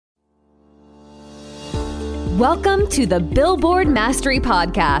Welcome to the Billboard Mastery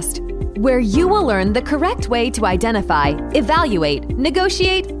Podcast, where you will learn the correct way to identify, evaluate,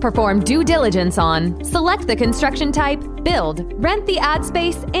 negotiate, perform due diligence on, select the construction type, build, rent the ad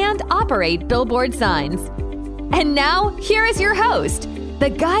space, and operate billboard signs. And now, here is your host, the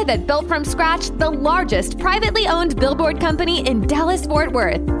guy that built from scratch the largest privately owned billboard company in Dallas-Fort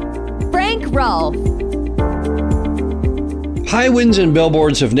Worth, Frank Rolfe. High winds and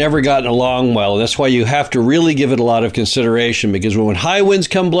billboards have never gotten along well. That's why you have to really give it a lot of consideration, because when high winds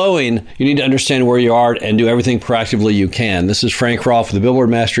come blowing, you need to understand where you are and do everything proactively you can. This is Frank Rolfe of the Billboard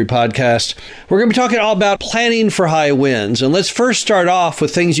Mastery Podcast. We're going to be talking all about planning for high winds. And let's first start off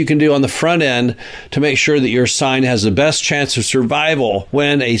with things you can do on the front end to make sure that your sign has the best chance of survival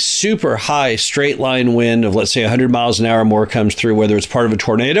when a super high straight line wind of, let's say, 100 miles an hour or more comes through, whether it's part of a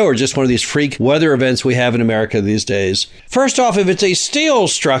tornado or just one of these freak weather events we have in America these days. First off, if it's a steel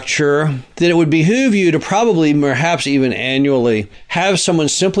structure, then it would behoove you to probably, perhaps even annually, have someone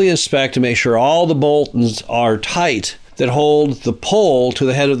simply inspect to make sure all the bolts are tight that hold the pole to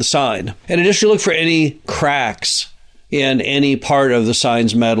the head of the sign. In addition, look for any cracks in any part of the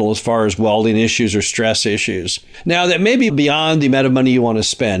sign's metal as far as welding issues or stress issues. Now, that may be beyond the amount of money you want to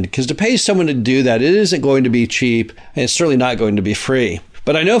spend, because to pay someone to do that, it isn't going to be cheap, and it's certainly not going to be free.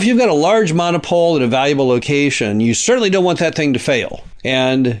 But I know if you've got a large monopole in a valuable location, you certainly don't want that thing to fail.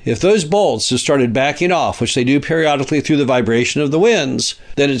 And if those bolts have started backing off, which they do periodically through the vibration of the winds,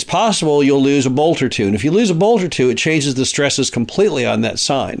 then it's possible you'll lose a bolt or two. And if you lose a bolt or two, it changes the stresses completely on that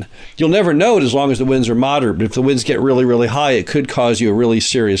sign. You'll never know it as long as the winds are moderate, but if the winds get really, really high, it could cause you a really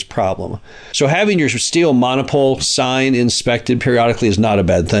serious problem. So having your steel monopole sign inspected periodically is not a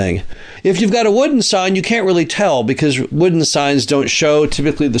bad thing. If you've got a wooden sign, you can't really tell because wooden signs don't show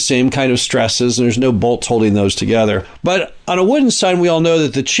typically the same kind of stresses, and there's no bolts holding those together. But on a wooden sign, we all know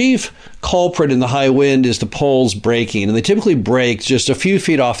that the chief culprit in the high wind is the poles breaking, and they typically break just a few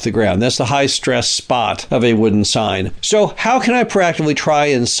feet off the ground. That's the high stress spot of a wooden sign. So how can I proactively try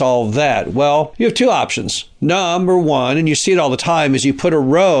and solve that? Well, you have two options. Number one, and you see it all the time, is you put a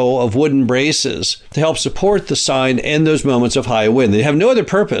row of wooden braces to help support the sign in those moments of high wind. They have no other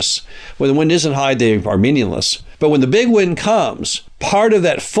purpose. When the wind isn't high, they are meaningless. But when the big wind comes, part of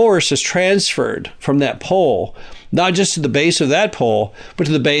that force is transferred from that pole, not just to the base of that pole, but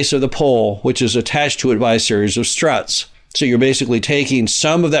to the base of the pole, which is attached to it by a series of struts. So you're basically taking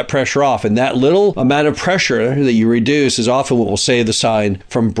some of that pressure off, and that little amount of pressure that you reduce is often what will save the sign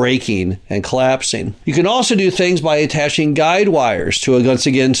from breaking and collapsing. You can also do things by attaching guide wires to, once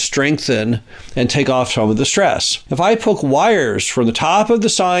again, strengthen and take off some of the stress. If I hook wires from the top of the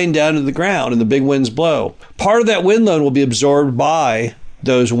sign down to the ground and the big winds blow, part of that wind load will be absorbed by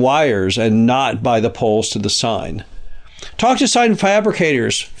those wires and not by the poles to the sign. Talk to sign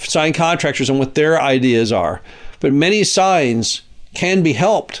fabricators, sign contractors, on what their ideas are. But many signs can be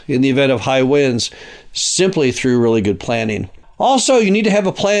helped in the event of high winds simply through really good planning. Also, you need to have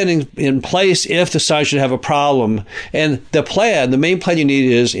a plan in place if the sign should have a problem. And the main plan you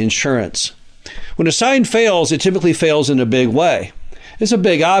need is insurance. When a sign fails, it typically fails in a big way. It's a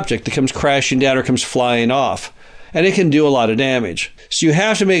big object that comes crashing down or comes flying off, and it can do a lot of damage. So you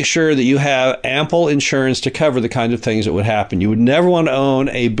have to make sure that you have ample insurance to cover the kind of things that would happen. You would never want to own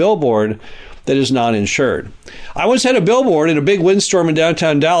a billboard that is not insured. I once had a billboard in a big windstorm in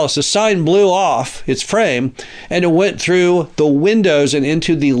downtown Dallas. The sign blew off its frame, and it went through the windows and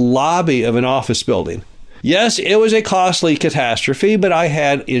into the lobby of an office building. Yes, it was a costly catastrophe, but I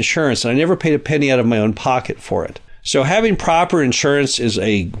had insurance, and I never paid a penny out of my own pocket for it. So having proper insurance is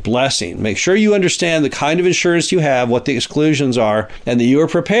a blessing. Make sure you understand the kind of insurance you have, what the exclusions are, and that you are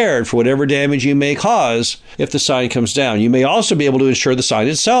prepared for whatever damage you may cause if the sign comes down. You may also be able to insure the sign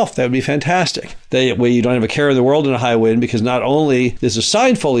itself. That would be fantastic. That way you don't have a care in the world in a high wind, because not only is the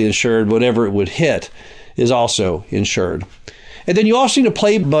sign fully insured, whatever it would hit is also insured. And then you also need a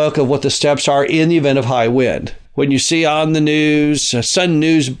playbook of what the steps are in the event of high wind. When you see on the news, a sudden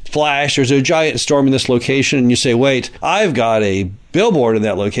news flash, there's a giant storm in this location, and you say, wait, I've got a billboard in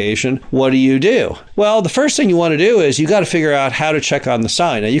that location. What do you do? Well, the first thing you want to do is you got to figure out how to check on the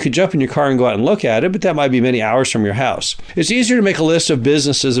sign. Now, you could jump in your car and go out and look at it, but that might be many hours from your house. It's easier to make a list of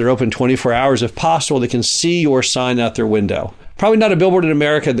businesses that are open 24 hours if possible that can see your sign out their window. Probably not a billboard in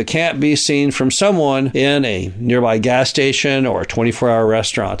America that can't be seen from someone in a nearby gas station or a 24-hour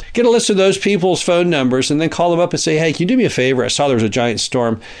restaurant. Get a list of those people's phone numbers and then call them up and say, hey, can you do me a favor? I saw there was a giant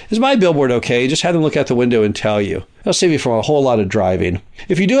storm. Is my billboard okay? Just have them look out the window and tell you. That'll save you from a whole lot of driving.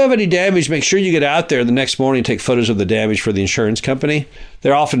 If you do have any damage, make sure you get out there the next morning and take photos of the damage for the insurance company.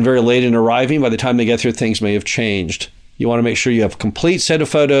 They're often very late in arriving. By the time they get there, things may have changed. You want to make sure you have a complete set of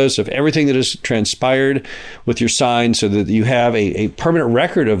photos of everything that has transpired with your sign so that you have a permanent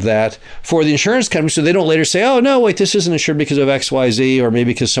record of that for the insurance company so they don't later say, oh, no, wait, this isn't insured because of XYZ or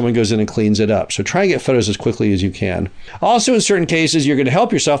maybe because someone goes in and cleans it up. So try and get photos as quickly as you can. Also, in certain cases, you're going to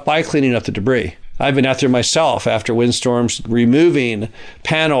help yourself by cleaning up the debris. I've been out there myself after windstorms, removing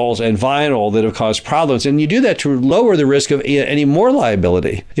panels and vinyl that have caused problems. And you do that to lower the risk of any more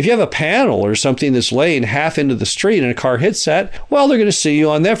liability. If you have a panel or something that's laying half into the street and a car hits that, well, they're going to sue you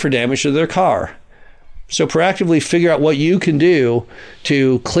on that for damage to their car. So proactively figure out what you can do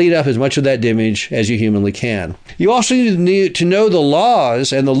to clean up as much of that damage as you humanly can. You also need to know the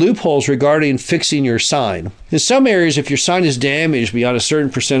laws and the loopholes regarding fixing your sign. In some areas, if your sign is damaged beyond a certain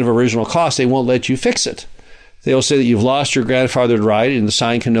percent of original cost, they won't let you fix it. They'll say that you've lost your grandfathered right and the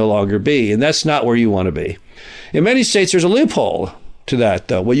sign can no longer be, and that's not where you want to be. In many states, there's a loophole to that,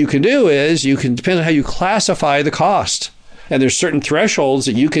 though. What you can do is depend on how you classify the cost. And there's certain thresholds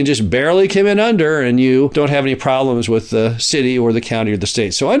that you can just barely come in under and you don't have any problems with the city or the county or the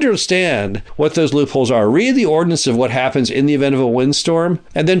state. So understand what those loopholes are. Read the ordinance of what happens in the event of a windstorm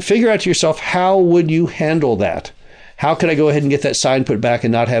and then figure out to yourself, how would you handle that? How can I go ahead and get that sign put back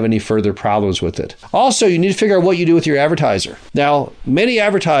and not have any further problems with it? Also, you need to figure out what you do with your advertiser. Now, many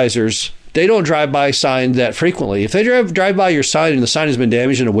advertisers, they don't drive by signs that frequently. If they drive by your sign and the sign has been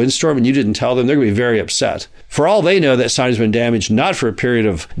damaged in a windstorm and you didn't tell them, they're going to be very upset. For all they know, that sign has been damaged not for a period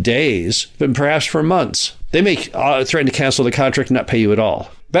of days, but perhaps for months. They may threaten to cancel the contract and not pay you at all.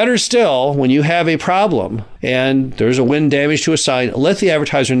 Better still, when you have a problem and there's a wind damage to a sign, let the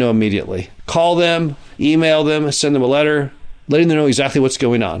advertiser know immediately. Call them, email them, send them a letter, letting them know exactly what's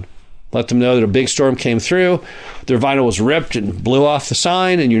going on. Let them know that a big storm came through, their vinyl was ripped and blew off the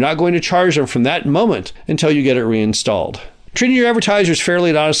sign, and you're not going to charge them from that moment until you get it reinstalled. Treating your advertisers fairly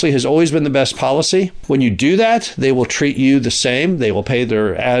and honestly has always been the best policy. When you do that, they will treat you the same. They will pay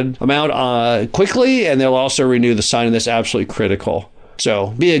their ad amount quickly, and they'll also renew the sign, and that's absolutely critical. So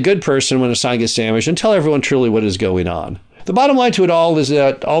be a good person when a sign gets damaged and tell everyone truly what is going on. The bottom line to it all is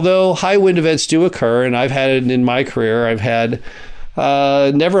that although high wind events do occur, and I've had it in my career, I've had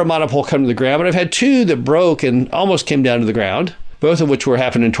never a monopole come to the ground, but I've had two that broke and almost came down to the ground, both of which were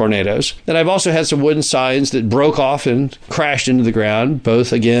happening in tornadoes. And I've also had some wooden signs that broke off and crashed into the ground,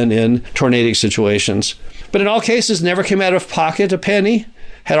 both again in tornadic situations. But in all cases, never came out of pocket a penny,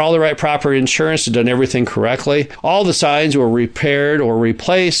 had all the right proper insurance, had done everything correctly. All the signs were repaired or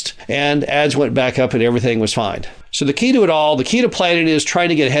replaced, and ads went back up and everything was fine. So the key to it all, the key to planning is trying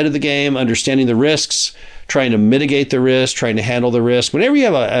to get ahead of the game, understanding the risks, trying to mitigate the risk, trying to handle the risk. Whenever you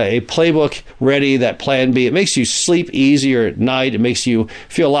have a playbook ready, that plan B, it makes you sleep easier at night. It makes you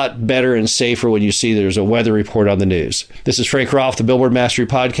feel a lot better and safer when you see there's a weather report on the news. This is Frank Rolfe, the Billboard Mastery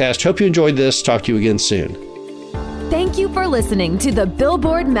Podcast. Hope you enjoyed this. Talk to you again soon. Thank you for listening to the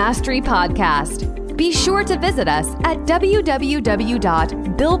Billboard Mastery Podcast. Be sure to visit us at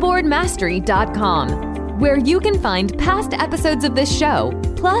www.billboardmastery.com, where you can find past episodes of this show,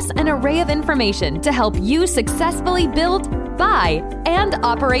 plus an array of information to help you successfully build, buy, and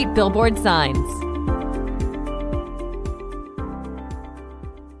operate billboard signs.